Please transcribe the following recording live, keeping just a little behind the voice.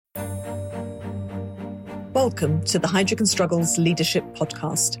Welcome to the Heidrick & Struggles Leadership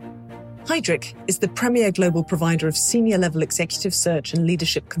Podcast. Heidrick is the premier global provider of senior-level executive search and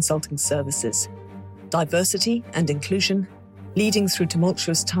leadership consulting services. Diversity and inclusion, leading through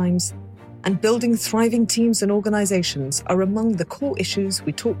tumultuous times, and building thriving teams and organizations are among the core issues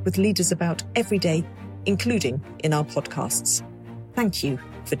we talk with leaders about every day, including in our podcasts. Thank you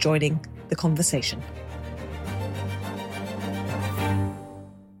for joining the conversation.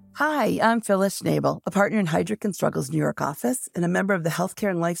 Hi, I'm Phyllis Schnabel, a partner in Heidrick & Struggles New York office and a member of the Healthcare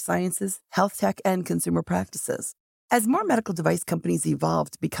and Life Sciences, Health Tech, and Consumer Practices. As more medical device companies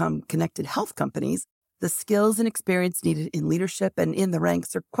evolve to become connected health companies, the skills and experience needed in leadership and in the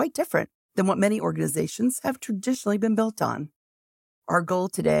ranks are quite different than what many organizations have traditionally been built on. Our goal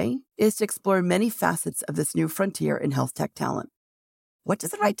today is to explore many facets of this new frontier in health tech talent. What does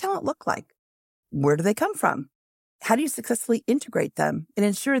the right talent look like? Where do they come from? How do you successfully integrate them and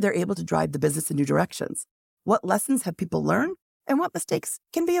ensure they're able to drive the business in new directions? What lessons have people learned and what mistakes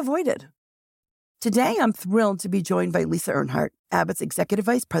can be avoided? Today, I'm thrilled to be joined by Lisa Earnhardt, Abbott's Executive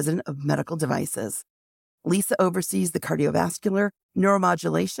Vice President of Medical Devices. Lisa oversees the cardiovascular,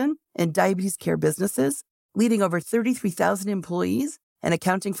 neuromodulation, and diabetes care businesses, leading over 33,000 employees and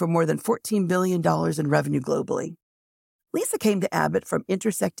accounting for more than $14 billion in revenue globally. Lisa came to Abbott from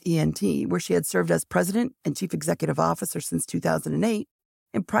Intersect ENT, where she had served as President and Chief Executive Officer since 2008.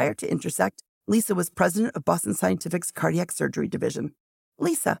 And prior to Intersect, Lisa was President of Boston Scientific's Cardiac Surgery Division.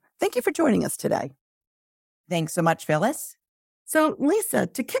 Lisa, thank you for joining us today. Thanks so much, Phyllis. So, Lisa,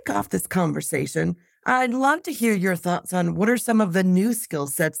 to kick off this conversation, I'd love to hear your thoughts on what are some of the new skill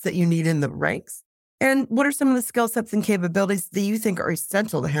sets that you need in the ranks, and what are some of the skill sets and capabilities that you think are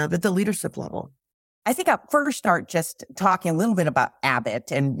essential to have at the leadership level? I think I'll first start just talking a little bit about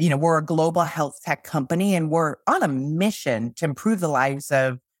Abbott. And, we're a global health tech company, and we're on a mission to improve the lives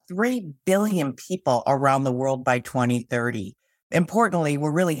of 3 billion people around the world by 2030. Importantly,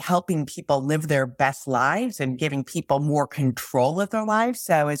 we're really helping people live their best lives and giving people more control of their lives.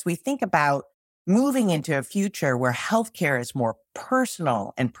 So as we think about moving into a future where healthcare is more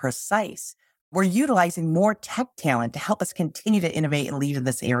personal and precise, we're utilizing more tech talent to help us continue to innovate and lead in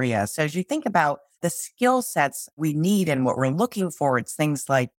this area. So as you think about the skill sets we need and what we're looking for, it's things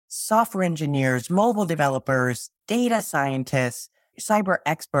like software engineers, mobile developers, data scientists, cyber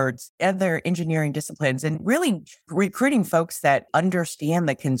experts, other engineering disciplines, and really recruiting folks that understand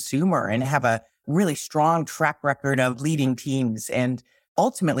the consumer and have a really strong track record of leading teams. And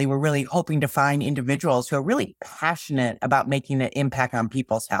ultimately, we're really hoping to find individuals who are really passionate about making an impact on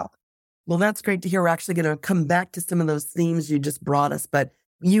people's health. Well, that's great to hear. We're actually going to come back to some of those themes you just brought us, but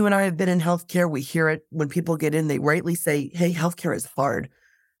you and I have been in healthcare. We hear it when people get in, they rightly say, hey, healthcare is hard.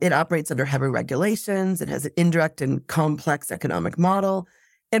 It operates under heavy regulations. It has an indirect and complex economic model.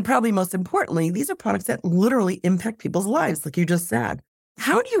 And probably most importantly, these are products that literally impact people's lives, like you just said.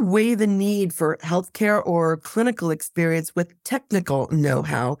 How do you weigh the need for healthcare or clinical experience with technical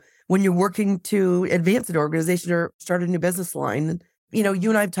know-how when you're working to advance an organization or start a new business line? You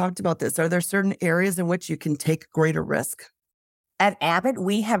and I have talked about this. Are there certain areas in which you can take greater risk? At Abbott,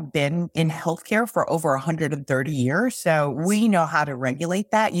 we have been in healthcare for over 130 years, so we know how to regulate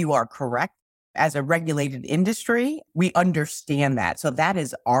that. You are correct. As a regulated industry, we understand that. So that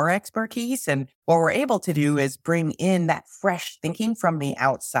is our expertise. And what we're able to do is bring in that fresh thinking from the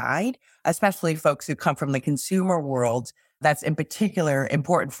outside, especially folks who come from the consumer world. That's in particular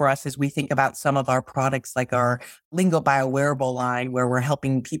important for us as we think about some of our products like our Lingo BioWearable line, where we're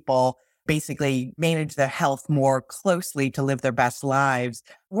helping people basically manage their health more closely to live their best lives.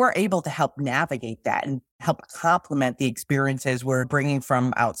 We're able to help navigate that and help complement the experiences we're bringing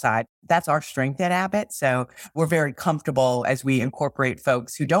from outside. That's our strength at Abbott. So we're very comfortable as we incorporate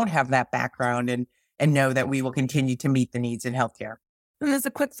folks who don't have that background and know that we will continue to meet the needs in healthcare. And as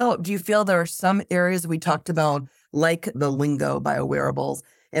a quick thought, do you feel there are some areas we talked about, like the Lingo BioWearables,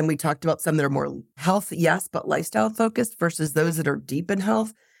 and we talked about some that are more health, yes, but lifestyle focused versus those that are deep in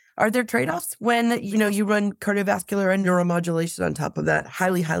health? Are there trade-offs when, you run cardiovascular and neuromodulation on top of that,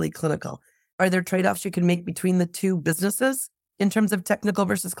 highly, highly clinical? Are there trade-offs you can make between the two businesses in terms of technical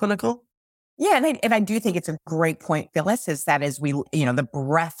versus clinical? Yeah, and I do think it's a great point, Phyllis, is that as we, the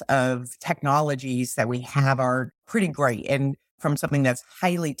breadth of technologies that we have are pretty great. And from something that's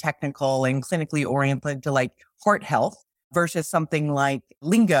highly technical and clinically oriented to like heart health, versus something like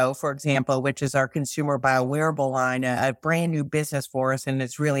Lingo, for example, which is our consumer biowearable line, a brand new business for us. And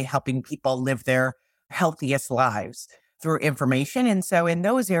it's really helping people live their healthiest lives through information. And so in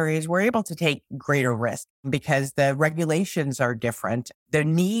those areas, we're able to take greater risk because the regulations are different. The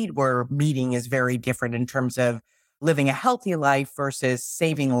need we're meeting is very different in terms of living a healthy life versus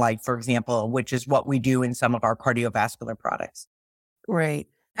saving a life, for example, which is what we do in some of our cardiovascular products. Right.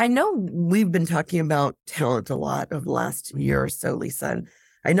 I know we've been talking about talent a lot over the last year or so, Lisa. And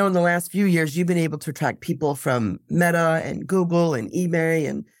I know in the last few years, you've been able to attract people from Meta and Google and eBay,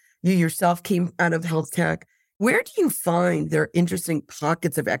 and you yourself came out of health tech. Where do you find there are interesting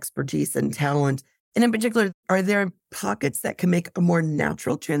pockets of expertise and talent? And in particular, are there pockets that can make a more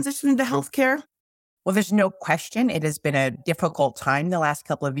natural transition into healthcare? Well, there's no question. It has been a difficult time the last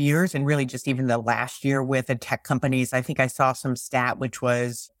couple of years, and really just even the last year with the tech companies. I think I saw some stat, which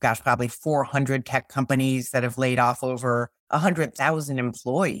was, probably 400 tech companies that have laid off over 100,000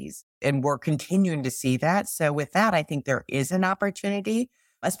 employees. And we're continuing to see that. So with that, I think there is an opportunity,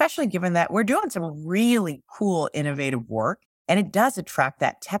 especially given that we're doing some really cool, innovative work. And it does attract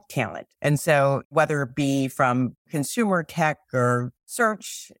that tech talent. And so whether it be from consumer tech or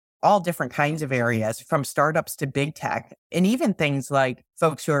search, all different kinds of areas, from startups to big tech, and even things like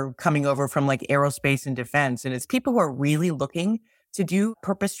folks who are coming over from like aerospace and defense. And it's people who are really looking to do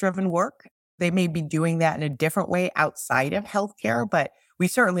purpose-driven work. They may be doing that in a different way outside of healthcare, but we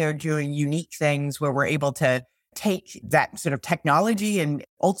certainly are doing unique things where we're able to take that sort of technology and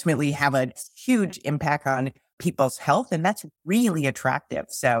ultimately have a huge impact on people's health. And that's really attractive.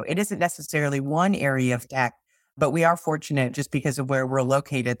 So it isn't necessarily one area of tech, but we are fortunate just because of where we're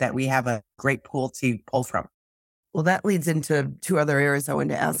located that we have a great pool to pull from. Well, that leads into two other areas I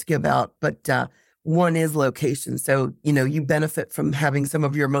wanted to ask you about, but one is location. So, you benefit from having some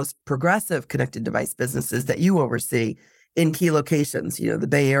of your most progressive connected device businesses that you oversee in key locations, the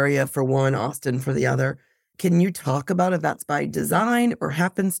Bay Area for one, Austin for the other. Can you talk about if that's by design or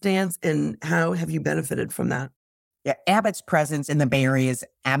happenstance, and how have you benefited from that? Yeah, Abbott's presence in the Bay Area is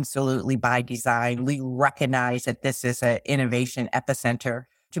absolutely by design. We recognize that this is an innovation epicenter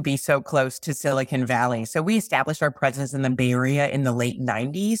to be so close to Silicon Valley. So we established our presence in the Bay Area in the late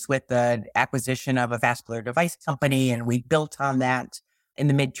 90s with the acquisition of a vascular device company, and we built on that in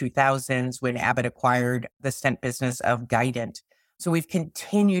the mid-2000s when Abbott acquired the stent business of Guidant. So we've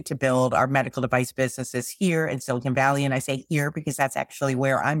continued to build our medical device businesses here in Silicon Valley, and I say here because that's actually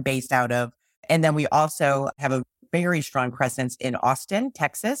where I'm based out of. And then we also have a very strong presence in Austin,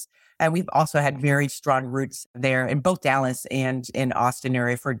 Texas. And we've also had very strong roots there in both Dallas and in Austin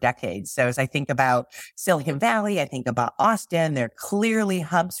area for decades. So as I think about Silicon Valley, I think about Austin, they're clearly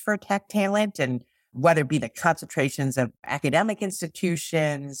hubs for tech talent. And whether it be the concentrations of academic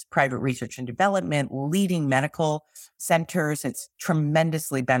institutions, private research and development, leading medical centers, it's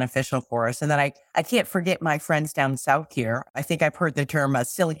tremendously beneficial for us. And then I can't forget my friends down south here. I think I've heard the term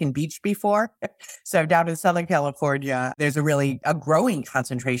Silicon Beach before. So down in Southern California, there's a growing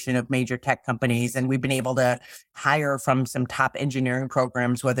concentration of major tech companies. And we've been able to hire from some top engineering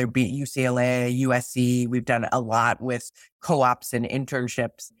programs, whether it be UCLA, USC. We've done a lot with co-ops and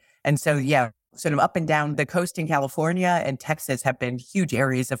internships. And so, sort of up and down the coast in California and Texas have been huge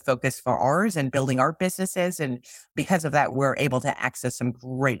areas of focus for ours and building our businesses. And because of that, we're able to access some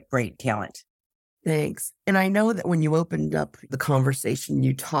great talent. Thanks. And I know that when you opened up the conversation,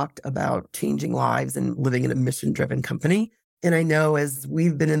 you talked about changing lives and living in a mission-driven company. And I know as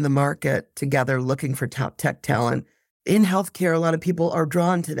we've been in the market together looking for top tech talent, in healthcare, a lot of people are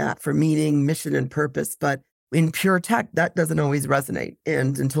drawn to that for meaning, mission, and purpose. But in pure tech, that doesn't always resonate.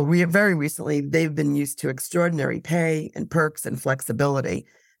 And until very recently, they've been used to extraordinary pay and perks and flexibility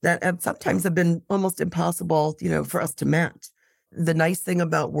that sometimes have been almost impossible, for us to match. The nice thing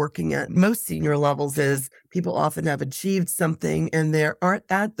about working at most senior levels is people often have achieved something and they aren't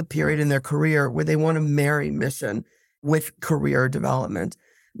at the period in their career where they want to marry mission with career development,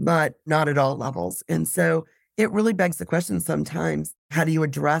 but not at all levels. And so it really begs the question sometimes, how do you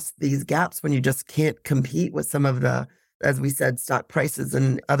address these gaps when you just can't compete with some of the, as we said, stock prices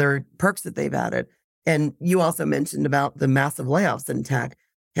and other perks that they've added? And you also mentioned about the massive layoffs in tech.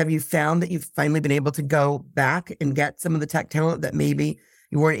 Have you found that you've finally been able to go back and get some of the tech talent that maybe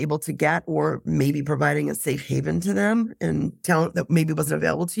you weren't able to get, or maybe providing a safe haven to them and talent that maybe wasn't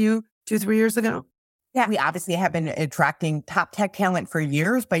available to you 2-3 years ago? Yeah, we obviously have been attracting top tech talent for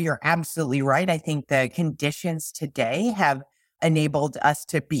years, but you're absolutely right. I think the conditions today have enabled us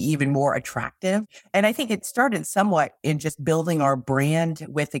to be even more attractive. And I think it started somewhat in just building our brand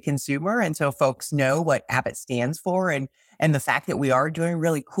with the consumer. And so folks know what Abbott stands for and the fact that we are doing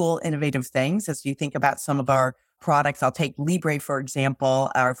really cool, innovative things. As you think about some of our products, I'll take Libre, for example,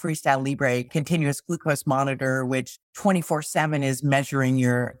 our Freestyle Libre continuous glucose monitor, which 24/7 is measuring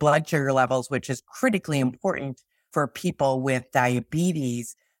your blood sugar levels, which is critically important for people with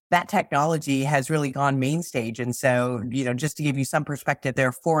diabetes. that technology has really gone main stage. And so, just to give you some perspective, there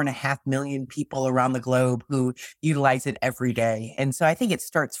are 4.5 million people around the globe who utilize it every day. And so I think it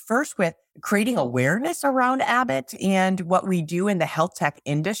starts first with creating awareness around Abbott and what we do in the health tech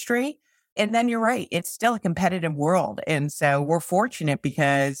industry. And then you're right, it's still a competitive world. And so we're fortunate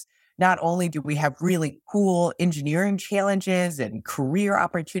because not only do we have really cool engineering challenges and career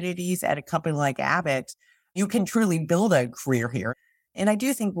opportunities at a company like Abbott, you can truly build a career here. And I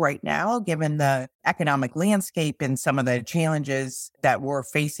do think right now, given the economic landscape and some of the challenges that we're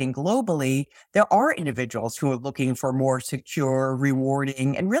facing globally, there are individuals who are looking for more secure,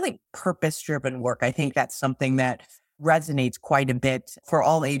 rewarding, and really purpose-driven work. I think that's something that resonates quite a bit for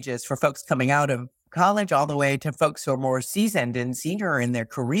all ages, for folks coming out of college all the way to folks who are more seasoned and senior in their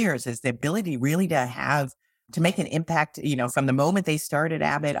careers, is the ability really to make an impact, from the moment they start at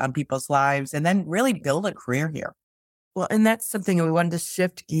Abbott on people's lives and then really build a career here. Well, and that's something we wanted to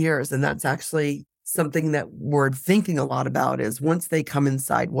shift gears. And that's actually something that we're thinking a lot about is once they come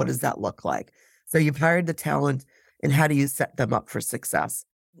inside, what does that look like? So you've hired the talent and how do you set them up for success?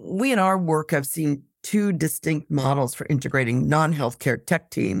 We in our work have seen two distinct models for integrating non-healthcare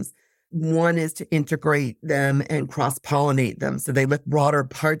tech teams. One is to integrate them and cross-pollinate them so they lift broader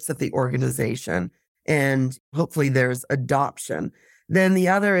parts of the organization and hopefully there's adoption. Then the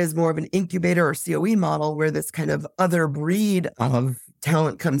other is more of an incubator or COE model where this kind of other breed of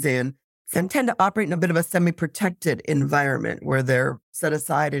talent comes in and tend to operate in a bit of a semi-protected environment where they're set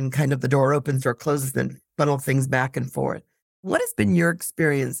aside and kind of the door opens or closes and funnel things back and forth. What has been your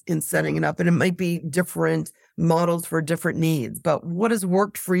experience in setting it up? And it might be different models for different needs, but what has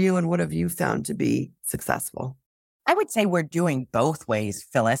worked for you and what have you found to be successful? I would say we're doing both ways,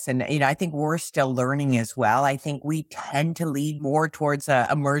 Phyllis. And, I think we're still learning as well. I think we tend to lead more towards a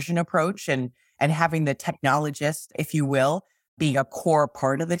immersion approach and having the technologist, if you will, being a core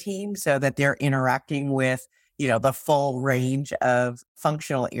part of the team so that they're interacting with, the full range of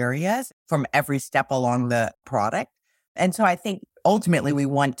functional areas from every step along the product. And so I think ultimately we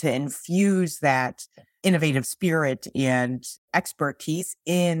want to infuse that innovative spirit and expertise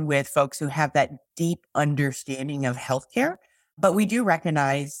in with folks who have that deep understanding of healthcare. But we do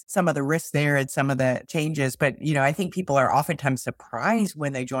recognize some of the risks there and some of the changes. But, I think people are oftentimes surprised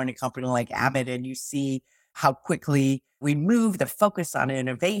when they join a company like Abbott and you see how quickly we move the focus on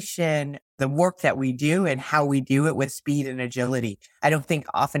innovation, the work that we do and how we do it with speed and agility. I don't think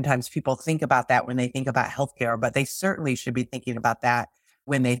oftentimes people think about that when they think about healthcare, but they certainly should be thinking about that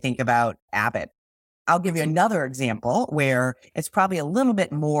when they think about Abbott. I'll give you another example where it's probably a little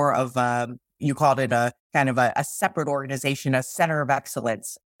bit more of you called it a kind of a separate organization, a center of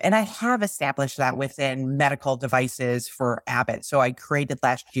excellence. And I have established that within medical devices for Abbott. So I created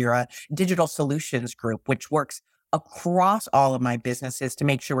last year a digital solutions group, which works across all of my businesses to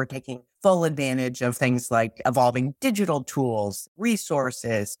make sure we're taking full advantage of things like evolving digital tools,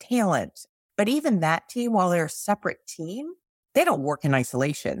 resources, talent. But even that team, while they're a separate team, they don't work in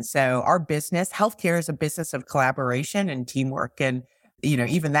isolation. So our business, healthcare is a business of collaboration and teamwork. And,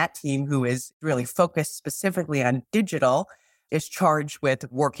 even that team who is really focused specifically on digital is charged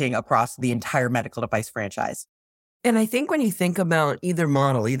with working across the entire medical device franchise. And I think when you think about either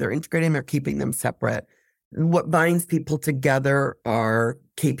model, either integrating or keeping them separate, what binds people together are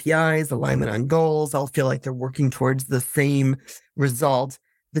KPIs, alignment on goals. All feel like they're working towards the same result.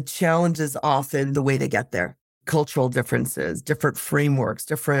 The challenge is often the way to get there. Cultural differences, different frameworks,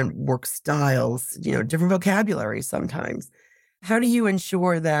 different work styles, different vocabulary sometimes. How do you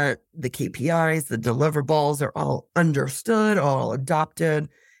ensure that the KPIs, the deliverables are all understood, all adopted,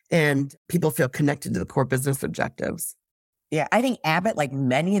 and people feel connected to the core business objectives? Yeah, I think Abbott, like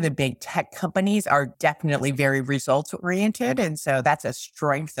many of the big tech companies, are definitely very results oriented. And so that's a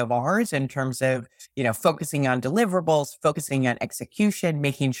strength of ours in terms of, focusing on deliverables, focusing on execution,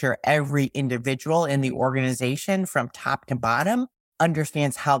 making sure every individual in the organization from top to bottom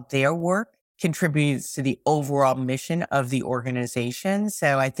understands how their work contributes to the overall mission of the organization.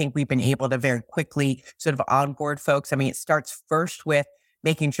 So I think we've been able to very quickly sort of onboard folks. I mean, it starts first with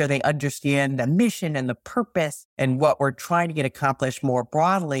making sure they understand the mission and the purpose and what we're trying to get accomplished more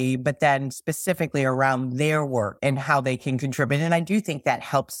broadly, but then specifically around their work and how they can contribute. And I do think that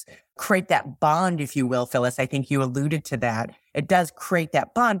helps create that bond, if you will, Phyllis. I think you alluded to that. It does create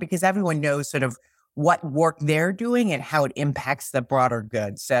that bond because everyone knows sort of what work they're doing and how it impacts the broader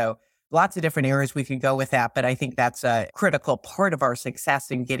good. So lots of different areas we could go with that, but I think that's a critical part of our success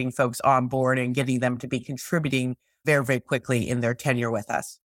in getting folks on board and getting them to be contributing very, very quickly in their tenure with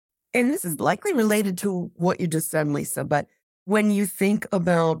us. And this is likely related to what you just said, Lisa, but When you think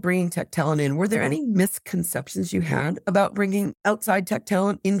about bringing tech talent in, were there any misconceptions you had about bringing outside tech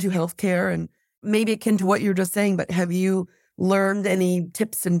talent into healthcare? And maybe akin to what you were just saying, but have you learned any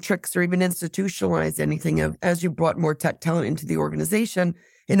tips and tricks or even institutionalized anything as you brought more tech talent into the organization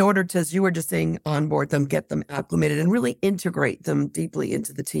in order to, as you were just saying, onboard them, get them acclimated, and really integrate them deeply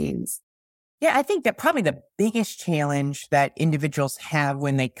into the teams? Yeah, I think that probably the biggest challenge that individuals have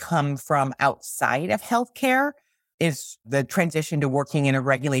when they come from outside of healthcare is the transition to working in a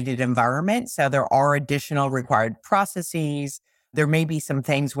regulated environment. So there are additional required processes. There may be some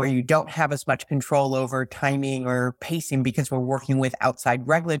things where you don't have as much control over timing or pacing because we're working with outside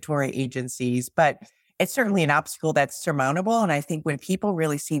regulatory agencies, but it's certainly an obstacle that's surmountable. And I think when people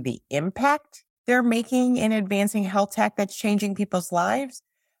really see the impact they're making in advancing health tech that's changing people's lives,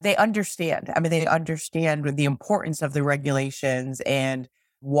 they understand. I mean, they understand the importance of the regulations and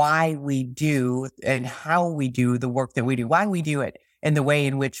why we do and how we do the work that we do, why we do it and the way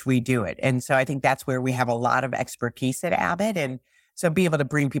in which we do it. And so I think that's where we have a lot of expertise at Abbott. And so be able to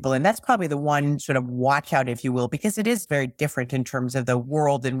bring people in, that's probably the one sort of watch out, if you will, because it is very different in terms of the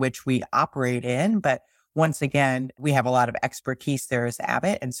world in which we operate in. But once again, we have a lot of expertise there as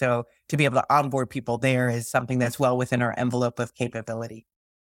Abbott. And so to be able to onboard people there is something that's well within our envelope of capability.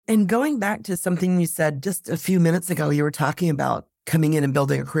 And going back to something you said just a few minutes ago, you were talking about coming in and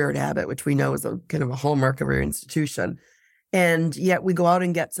building a career at Abbott, which we know is a kind of a hallmark of our institution. And yet we go out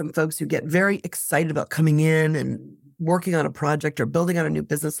and get some folks who get very excited about coming in and working on a project or building on a new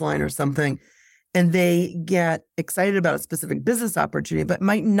business line or something. And they get excited about a specific business opportunity, but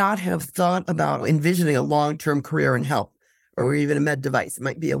might not have thought about envisioning a long-term career in health or even a med device. It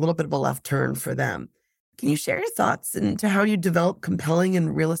might be a little bit of a left turn for them. Can you share your thoughts into how you develop compelling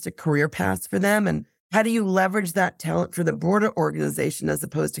and realistic career paths for them? And how do you leverage that talent for the broader organization as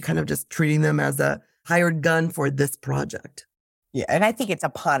opposed to kind of just treating them as a hired gun for this project? Yeah. And I think it's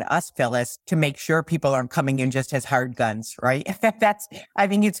upon us, Phyllis, to make sure people aren't coming in just as hired guns, right? I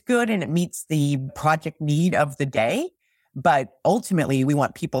think it's good and it meets the project need of the day. But ultimately, we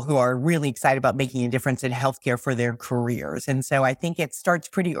want people who are really excited about making a difference in healthcare for their careers. And so I think it starts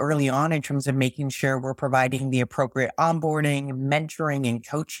pretty early on in terms of making sure we're providing the appropriate onboarding, mentoring, and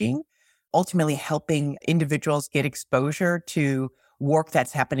coaching, ultimately helping individuals get exposure to work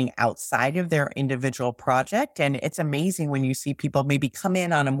that's happening outside of their individual project. And it's amazing when you see people maybe come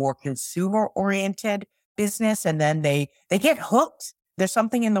in on a more consumer-oriented business and then they get hooked. There's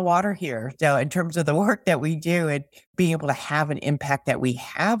something in the water here. So in terms of the work that we do and being able to have an impact that we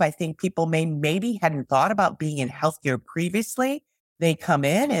have, I think people maybe hadn't thought about being in healthcare previously. They come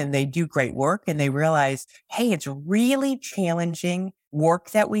in and they do great work and they realize, hey, it's really challenging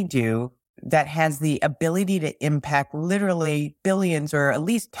work that we do that has the ability to impact literally billions or at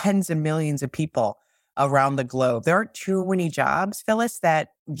least tens of millions of people around the globe. There aren't too many jobs, Phyllis,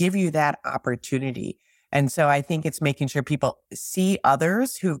 that give you that opportunity. And so I think it's making sure people see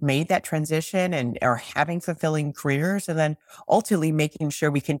others who've made that transition and are having fulfilling careers, and then ultimately making sure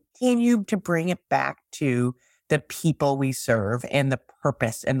we continue to bring it back to the people we serve and the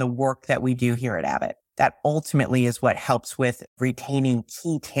purpose and the work that we do here at Abbott. That ultimately is what helps with retaining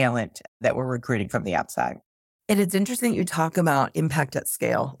key talent that we're recruiting from the outside. And it's interesting you talk about impact at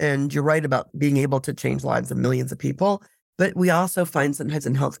scale, and you're right about being able to change lives of millions of people. But we also find sometimes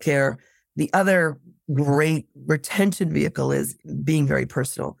in healthcare, the other great retention vehicle is being very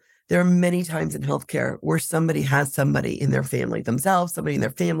personal. There are many times in healthcare where somebody has somebody in their family themselves, somebody in their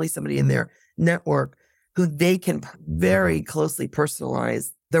family, somebody in their network who they can very closely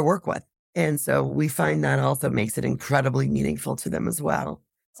personalize their work with. And so we find that also makes it incredibly meaningful to them as well.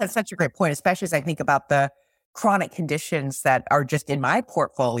 That's such a great point, especially as I think about the chronic conditions that are just in my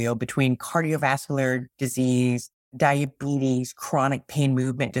portfolio between cardiovascular disease, diabetes, chronic pain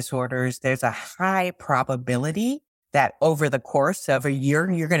movement disorders. There's a high probability that over the course of a year,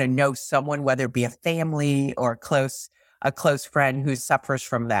 you're going to know someone, whether it be a family or a close friend who suffers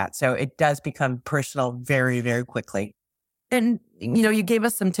from that. So it does become personal very, very quickly. And, you gave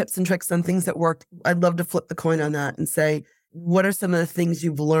us some tips and tricks on things that worked. I'd love to flip the coin on that and say, what are some of the things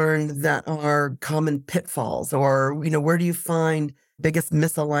you've learned that are common pitfalls? Or, where do you find biggest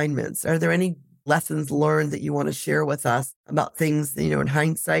misalignments? Are there any lessons learned that you want to share with us about things, in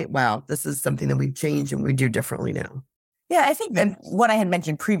hindsight? Wow, this is something that we've changed and we do differently now. Yeah, I think that what I had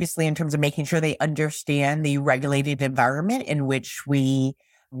mentioned previously in terms of making sure they understand the regulated environment in which we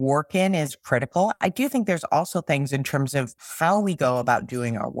work in is critical. I do think there's also things in terms of how we go about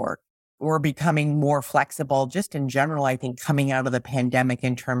doing our work. We're becoming more flexible just in general, I think, coming out of the pandemic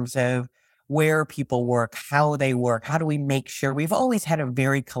in terms of where people work, how they work, how do we make sure we've always had a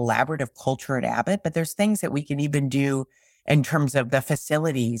very collaborative culture at Abbott, but there's things that we can even do in terms of the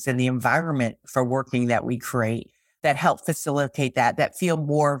facilities and the environment for working that we create that help facilitate that feel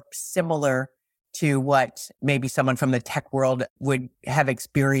more similar to what maybe someone from the tech world would have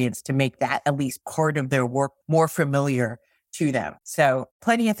experienced, to make that at least part of their work more familiar to them. So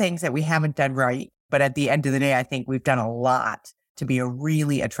plenty of things that we haven't done right. But at the end of the day, I think we've done a lot to be a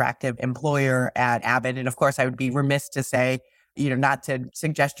really attractive employer at Abbott. And of course, I would be remiss to say, not to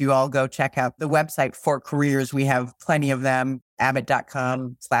suggest you all go check out the website for careers. We have plenty of them,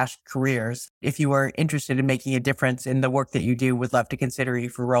 abbott.com/careers. If you are interested in making a difference in the work that you do, would love to consider you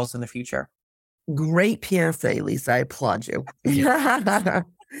for roles in the future. Great PSA, Lisa. I applaud you.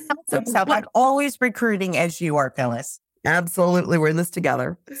 So I'm always recruiting as you are, Phyllis. Absolutely. We're in this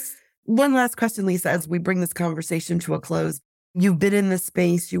together. One last question, Lisa, as we bring this conversation to a close. You've been in this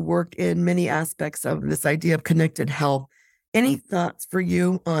space. You worked in many aspects of this idea of connected health. Any thoughts for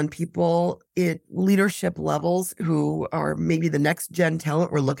you on people at leadership levels who are maybe the next gen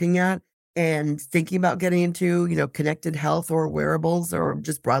talent we're looking at and thinking about getting into, connected health or wearables or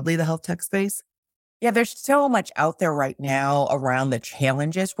just broadly the health tech space? Yeah, there's so much out there right now around the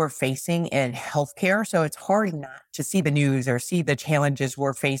challenges we're facing in healthcare. So it's hard not to see the news or see the challenges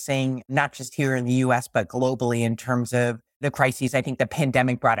we're facing, not just here in the US, but globally in terms of the crises. I think the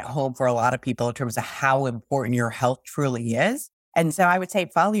pandemic brought it home for a lot of people in terms of how important your health truly is. And so I would say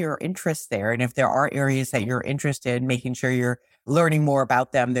follow your interests there. And if there are areas that you're interested in, making sure you're learning more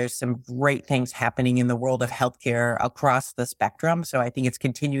about them, there's some great things happening in the world of healthcare across the spectrum. So I think it's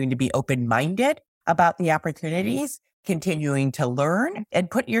continuing to be open-minded about the opportunities, continuing to learn and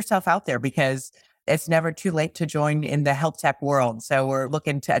put yourself out there, because it's never too late to join in the health tech world. So we're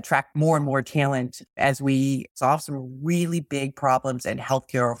looking to attract more and more talent as we solve some really big problems in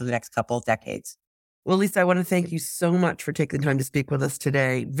healthcare over the next couple of decades. Well, Lisa, I want to thank you so much for taking the time to speak with us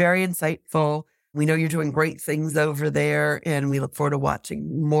today. Very insightful. We know you're doing great things over there, and we look forward to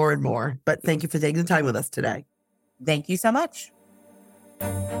watching more and more. But thank you for taking the time with us today. Thank you so much.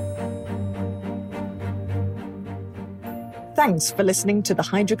 Thanks for listening to the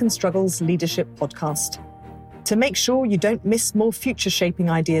Heidrick & Struggles Leadership Podcast. To make sure you don't miss more future-shaping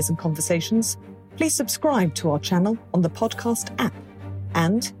ideas and conversations, please subscribe to our channel on the podcast app.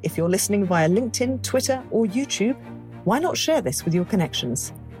 And if you're listening via LinkedIn, Twitter, or YouTube, why not share this with your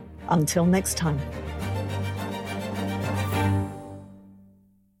connections? Until next time.